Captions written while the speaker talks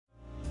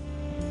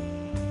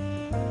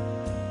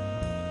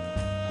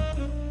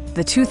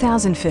the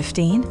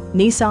 2015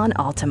 Nissan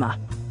Altima.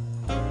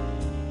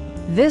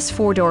 This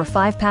four-door,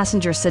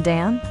 five-passenger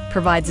sedan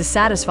provides a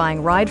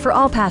satisfying ride for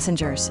all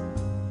passengers.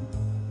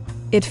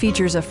 It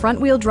features a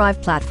front-wheel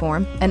drive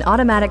platform, an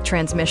automatic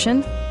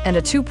transmission, and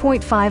a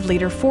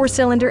 2.5-liter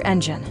four-cylinder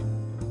engine.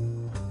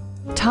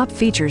 Top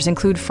features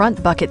include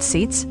front bucket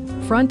seats,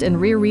 front and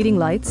rear reading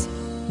lights,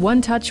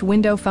 one-touch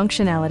window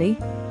functionality,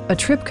 a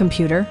trip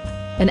computer,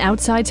 an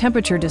outside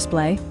temperature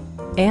display,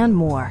 and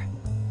more.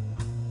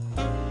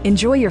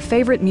 Enjoy your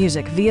favorite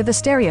music via the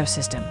stereo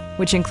system,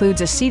 which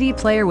includes a CD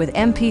player with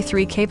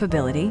MP3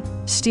 capability,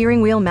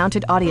 steering wheel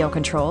mounted audio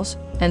controls,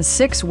 and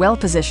 6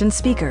 well-positioned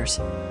speakers.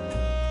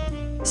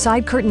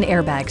 Side curtain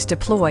airbags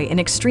deploy in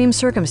extreme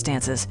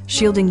circumstances,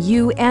 shielding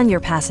you and your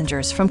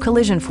passengers from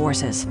collision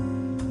forces.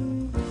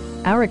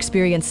 Our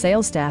experienced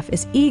sales staff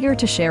is eager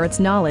to share its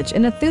knowledge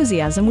and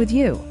enthusiasm with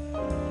you.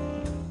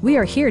 We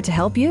are here to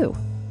help you.